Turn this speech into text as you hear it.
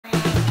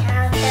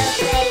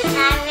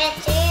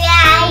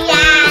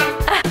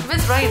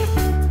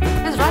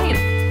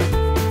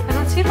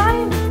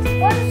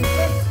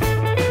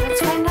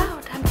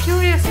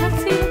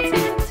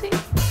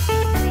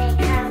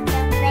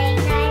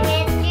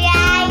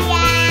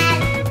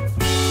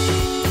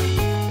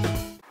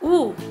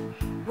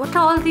what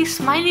are all these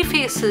smiley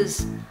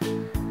faces?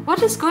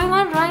 What is going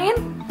on,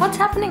 Ryan? What's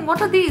happening? What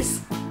are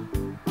these?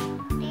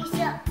 These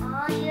are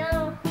all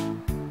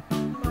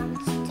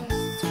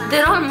monsters.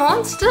 They're all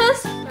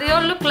monsters? They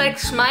all look like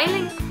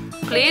smiling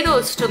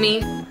Play-Dohs to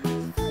me.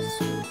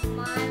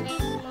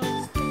 Smiling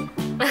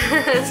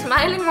monsters.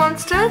 Smiling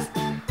monsters?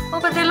 Oh,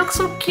 but they look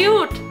so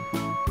cute.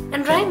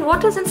 And Ryan,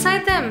 what is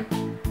inside them?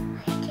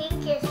 I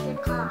think it's the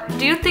car.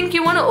 Do you think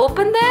you want to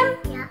open them?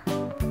 Yeah.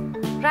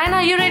 Ryan,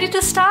 are you ready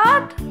to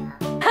start? Yeah.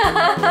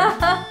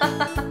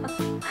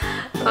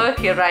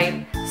 Okay,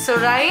 Ryan. So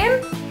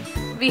Ryan,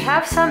 we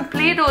have some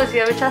Play-Dohs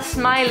here which are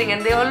smiling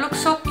and they all look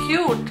so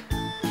cute.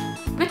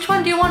 Which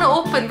one do you want to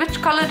open?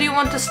 Which color do you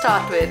want to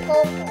start with?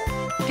 Purple.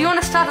 Do you want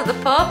to start with the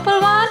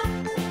purple one?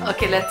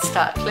 Okay, let's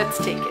start. Let's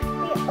take it.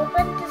 We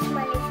open the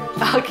smiley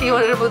face. Okay, you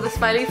want to remove the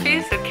smiley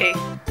face? Okay.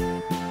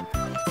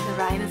 So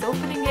Ryan is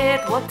opening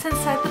it. What's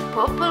inside the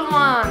purple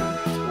one?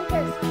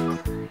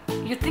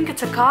 You think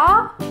it's a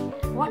car?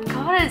 What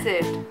car is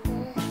it?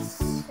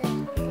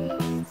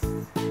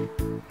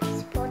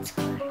 Sports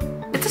car.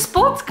 It's a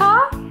sports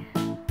car?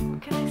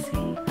 Can I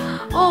see?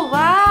 Oh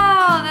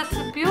wow, that's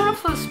a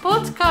beautiful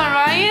sports car,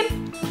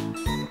 Ryan.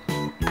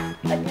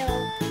 But no.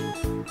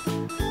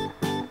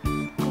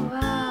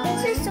 Wow.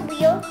 This is the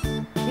wheel.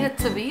 Yeah,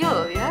 it's a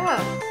wheel, yeah.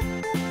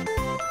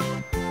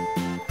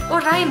 Oh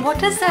Ryan,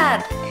 what is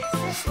that?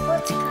 It's a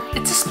sports car.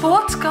 It's a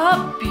sports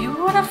car.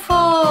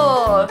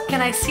 Beautiful.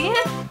 Can I see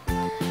it?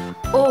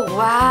 Oh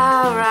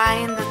wow,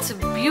 Ryan, that's a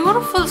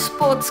beautiful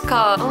sports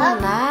car. Oh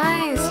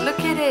nice, look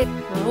at it.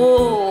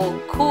 Whoa,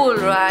 cool,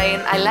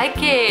 Ryan. I like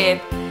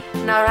it.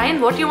 Now Ryan,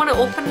 what do you want to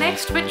open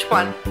next? Which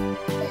one?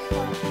 This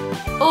one.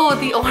 Oh,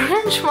 the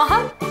orange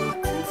one?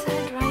 What's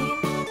inside, Ryan?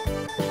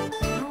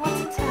 Do you know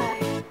what's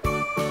inside?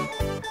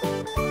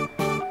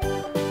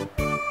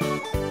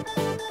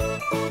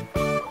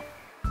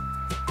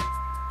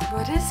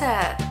 What is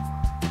that?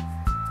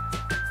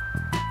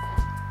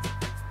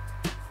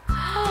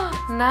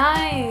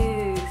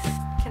 Nice.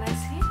 Can I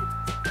see it?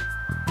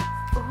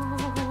 Oh.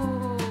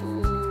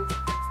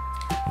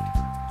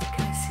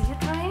 Can I see it,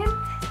 Ryan?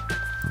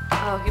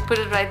 Oh, you put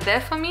it right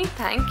there for me?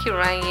 Thank you,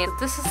 Ryan.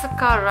 This is the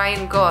car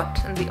Ryan got,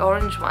 and the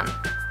orange one.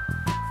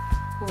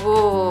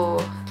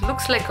 Whoa. It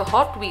looks like a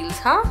Hot Wheels,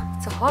 huh?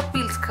 It's a Hot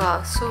Wheels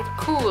car. So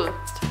cool.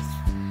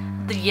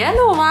 The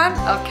yellow one?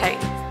 Okay.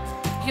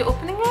 You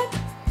opening it?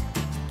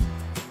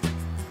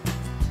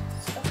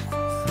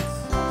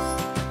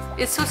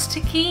 It's so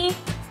sticky.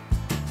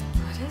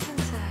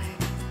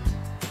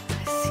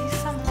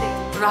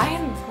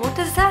 Ryan, what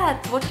is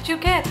that? What did you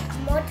get? A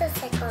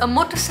motorcycle. A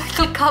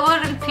motorcycle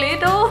covered in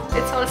Play-Doh?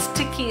 It's all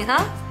sticky,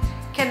 huh?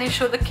 Can you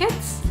show the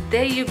kids?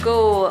 There you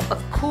go. A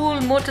cool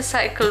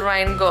motorcycle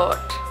Ryan got.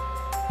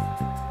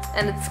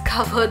 And it's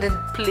covered in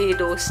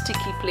Play-Doh,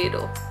 sticky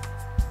Play-Doh.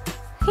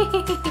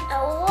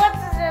 What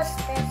is this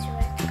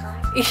red car?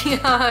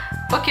 Yeah.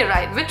 Okay,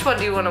 Ryan, which one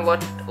do you want to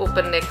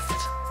open next?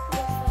 This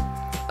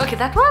one. Okay,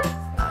 that one?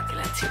 Okay,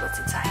 let's see what's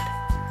inside.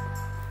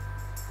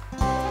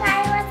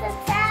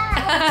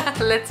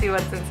 Let's see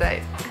what's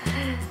inside.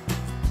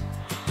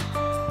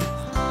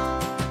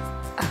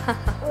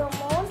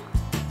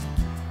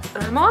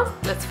 Remote?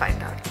 Let's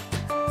find out.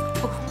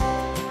 Oh,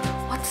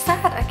 what's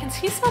that? I can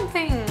see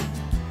something.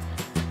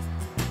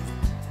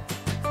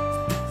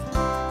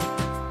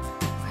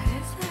 What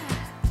is that?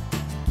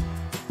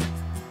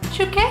 What'd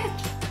you get?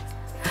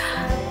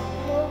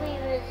 Movie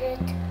with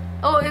it.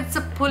 Oh, it's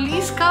a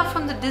police car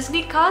from the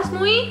Disney Cars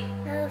movie?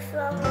 No,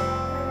 from the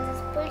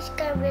police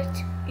car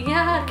with.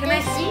 Yeah, can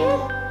I see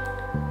it?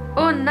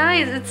 Oh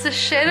nice, it's the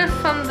sheriff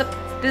from the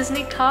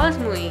Disney Cars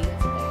movie.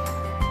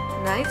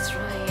 Nice,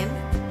 Ryan.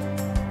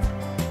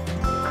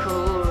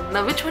 Cool.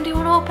 Now which one do you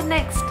want to open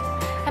next?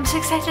 I'm so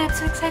excited, I'm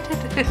so excited.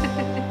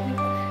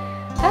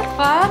 That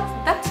one?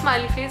 That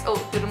smiley face? Oh,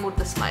 you removed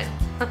the smile.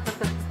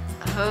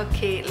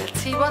 Okay, let's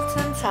see what's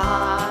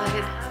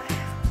inside.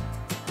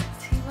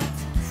 Let's see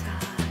what's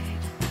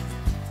inside.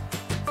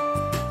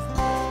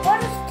 What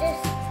is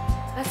this?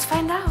 Let's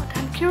find out.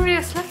 I'm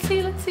curious. Let's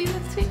see, let's see,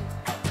 let's see.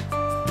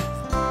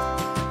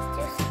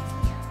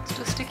 It's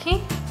too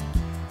sticky.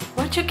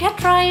 What'd you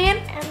get, Ryan?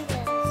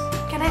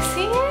 Ambulance. Can I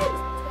see it?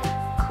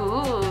 Yeah.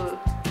 Cool.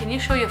 Can you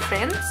show your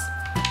friends?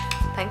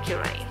 Thank you,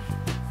 Ryan.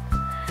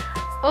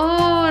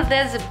 Oh,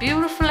 there's a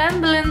beautiful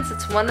ambulance.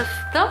 It's one of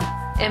the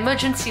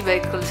emergency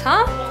vehicles,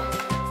 huh?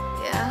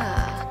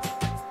 Yeah.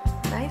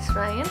 Nice,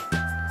 Ryan.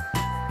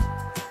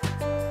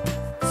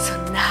 So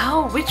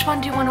now, which one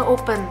do you want to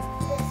open?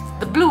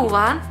 The blue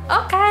one?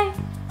 Okay.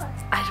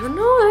 I don't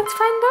know. Let's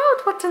find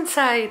out what's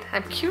inside.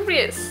 I'm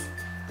curious.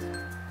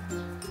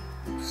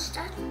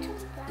 Starting to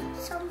black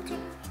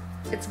something.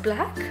 It's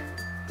black? I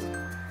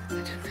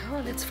don't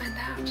know. Let's find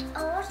out.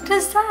 Oh, What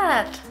is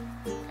that?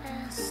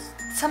 this?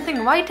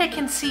 Something white I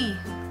can see.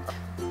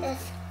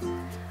 This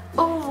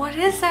Oh, what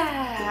is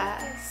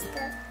that? is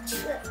the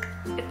truck.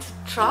 It's a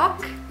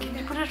truck? Can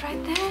you put it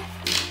right there?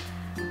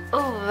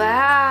 Oh,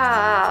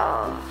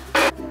 wow.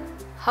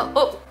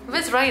 Oh,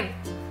 where's Ryan?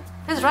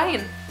 Where's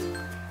Ryan?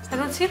 I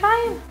don't see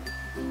Ryan.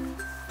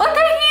 Oh,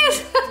 there he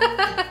Nice!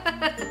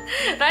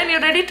 Ryan, you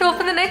ready to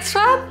open the next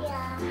one?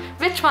 Yeah.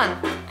 Which one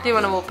do you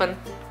want to open?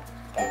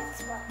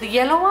 This one. The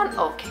yellow one?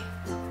 Okay.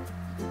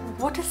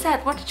 What is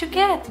that? What did you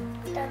get?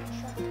 That's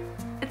one.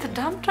 It's a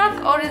dump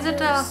truck or is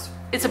it a...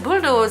 It's a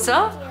bulldozer?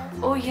 Yeah.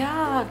 Oh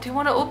yeah. Do you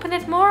want to open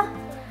it more?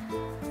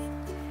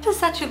 What is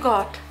that you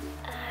got?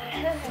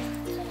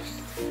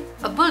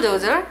 A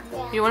bulldozer?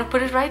 Yeah. You want to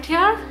put it right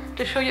here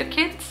to show your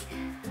kids?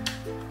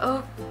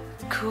 Oh,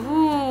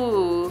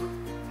 cool.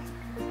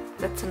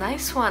 That's a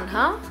nice one,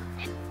 huh?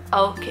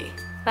 Okay.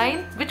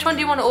 Ryan, which one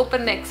do you want to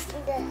open next?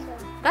 This one.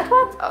 That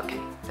one? Okay,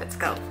 let's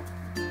go.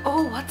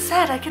 Oh, what's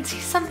that? I can see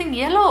something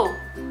yellow.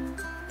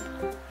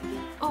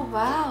 Oh,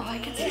 wow. I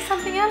can see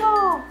something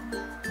yellow.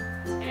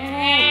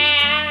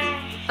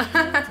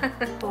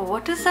 Oh,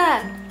 what is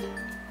that?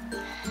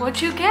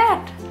 What'd you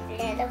get?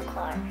 Little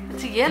car.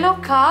 It's a yellow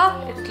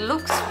car. It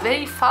looks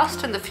very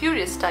fast and the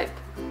furious type.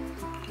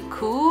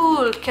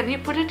 Cool. Can you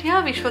put it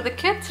here? We show the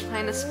kids.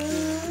 Minus.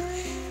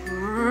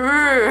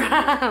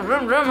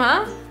 Vroom, vroom,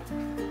 huh?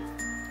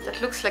 That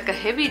looks like a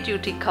heavy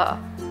duty car.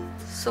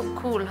 So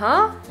cool,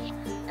 huh?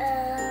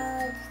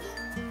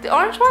 The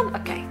orange one?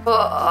 Okay.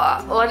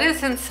 Oh, what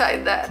is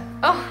inside that?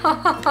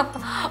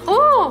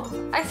 Oh,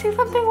 I see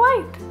something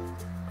white.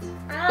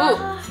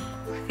 Oh.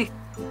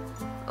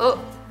 Oh.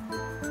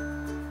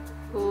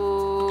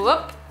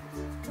 Whoop.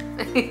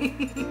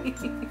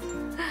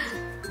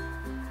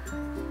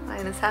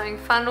 Ryan is having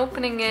fun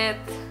opening it.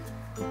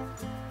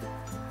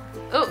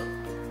 Oh.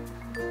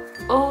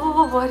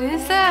 Oh, what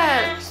is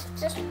that?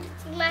 Just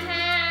my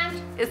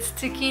hand. It's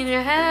sticky in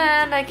your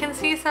hand. I can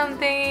see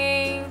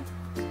something.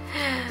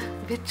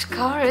 Which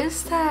car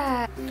is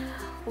that?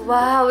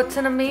 Wow, it's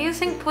an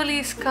amazing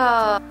police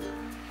car.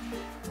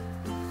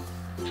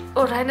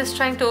 Oh, Ryan is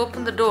trying to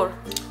open the door.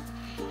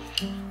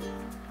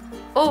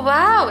 Oh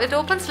wow, it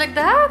opens like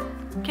that?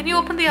 Can you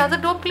open the other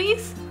door,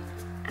 please?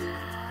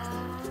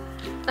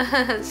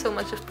 So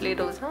much of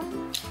Play-Dohs, huh?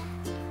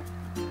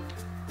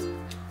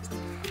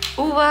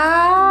 Oh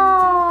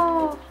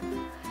wow!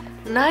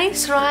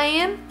 Nice,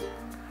 Ryan.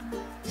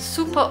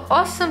 Super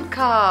awesome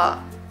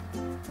car.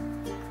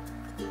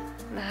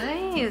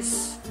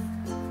 Nice.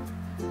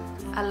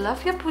 I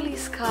love your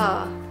police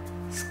car.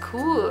 It's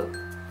cool.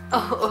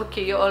 Oh,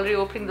 okay, you're already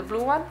opening the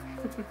blue one?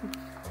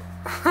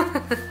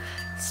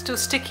 It's too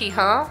sticky,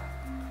 huh?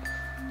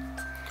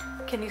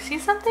 Can you see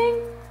something?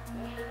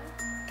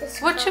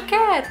 What you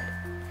get?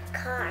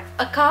 Car.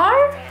 A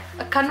car?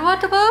 A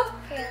convertible?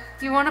 Yeah.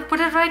 You want to put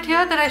it right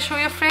here that I show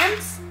your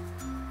friends?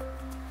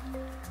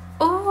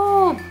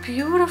 Oh,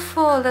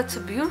 beautiful. That's a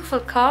beautiful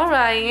car,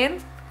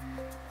 Ryan.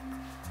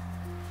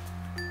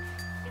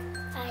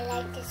 I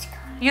like this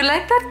car. You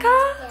like that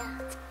car?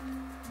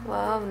 Yeah.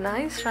 Wow,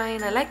 nice,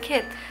 Ryan. I like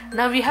it.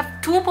 Now we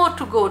have two more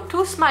to go.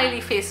 Two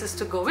smiley faces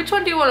to go. Which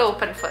one do you want to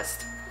open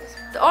first?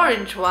 The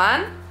orange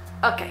one.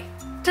 Okay.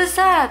 What is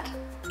that?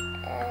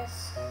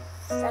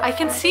 I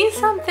can see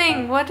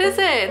something. What is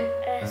it?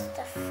 It's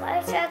the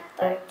fire truck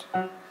bird.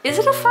 Is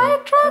it a fire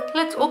truck?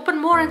 Let's open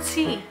more and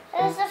see.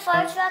 It's the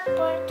fire truck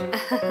bird.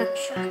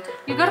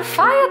 You got a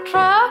fire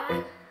truck?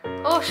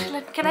 Oh,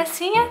 can I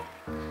see it?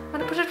 I'm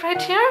gonna put it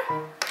right here.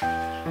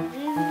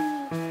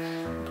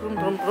 Vroom,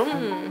 vroom,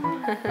 vroom.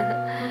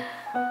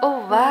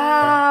 Oh,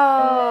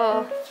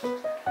 wow.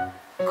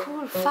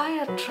 Cool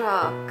fire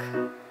truck.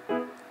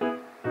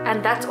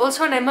 And that's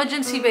also an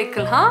emergency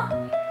vehicle, huh?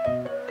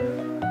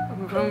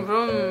 Vroom,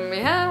 vroom.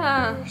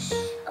 Yeah.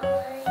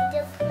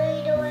 The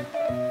Play-Doh on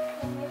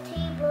the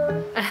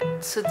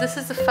table. So this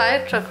is the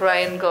fire truck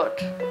Ryan got.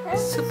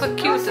 Super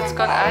cute. It's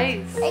got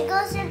eyes. It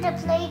goes in the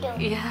Play-Doh.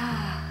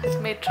 Yeah. It's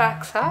made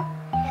tracks, huh?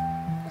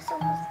 This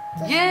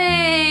one.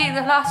 Yay!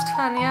 The last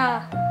one,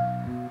 yeah.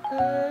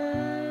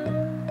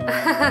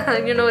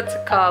 You know it's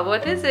a car.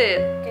 What is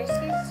it? This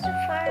is the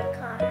fire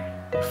car.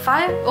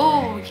 Fire?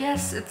 Oh,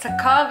 yes. It's a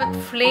car with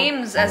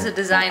flames as a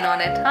design on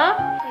it, huh?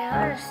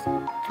 Yes.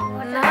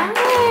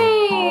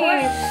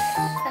 Nice.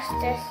 What's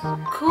this?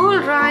 Cool,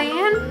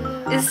 Ryan.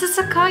 Is this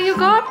a car you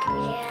got?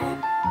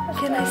 Yeah.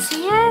 Can I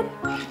see it?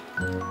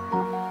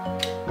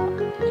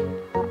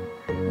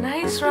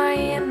 Nice,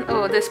 Ryan.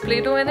 Oh, there's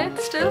Play-Doh in it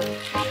still.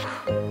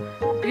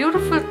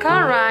 Beautiful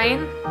car,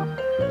 Ryan.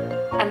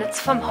 And it's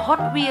from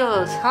Hot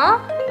Wheels, huh?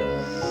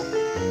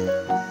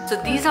 So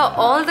these are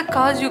all the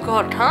cars you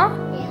got, huh?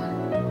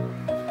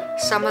 Yeah.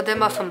 Some of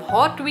them are from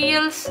Hot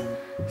Wheels.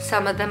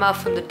 Some of them are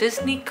from the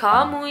Disney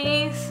car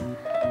movies.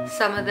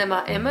 Some of them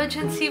are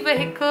emergency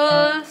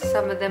vehicles.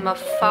 Some of them are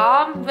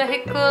farm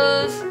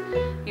vehicles.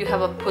 You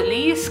have a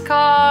police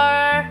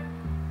car.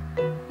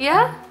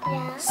 Yeah?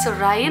 Yeah. So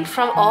Ryan,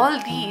 from all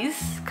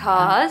these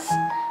cars,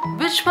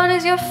 which one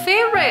is your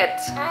favorite?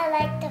 I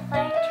like the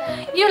fire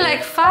truck. You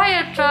like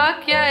fire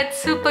truck? Yeah, it's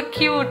super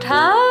cute,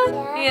 huh?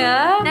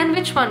 Yeah. Then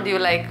which one do you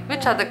like?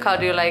 Which other car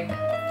do you like?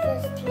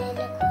 This little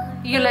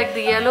car. You like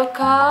the yellow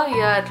car?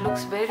 Yeah, it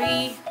looks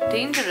very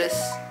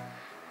dangerous.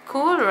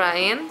 Cool,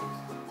 Ryan.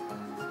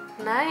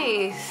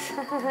 Nice.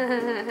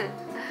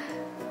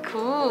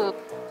 Cool.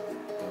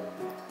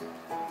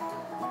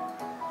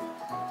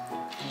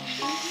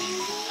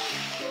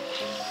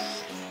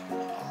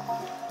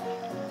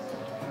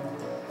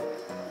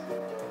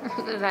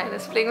 Ryan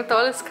is playing with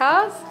all his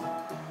cars.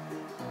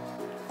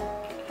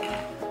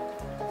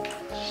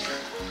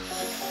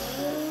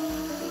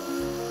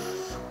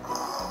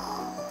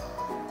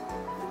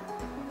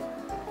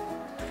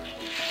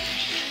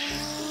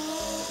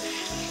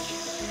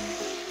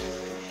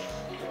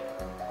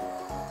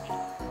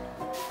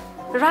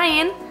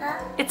 Ryan,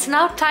 it's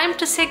now time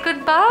to say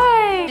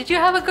goodbye. Did you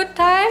have a good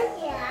time?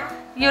 Yeah.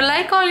 You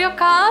like all your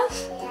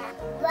cars? Yeah.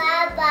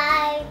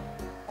 Bye-bye.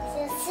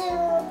 See you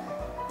soon.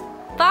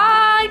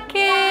 Bye,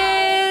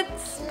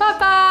 kids.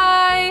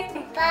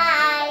 Bye-bye.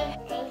 Bye.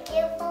 Thank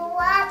you for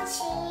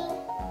watching.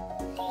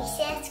 Please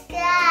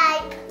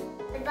subscribe.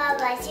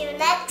 Bye-bye. See you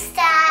next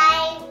time.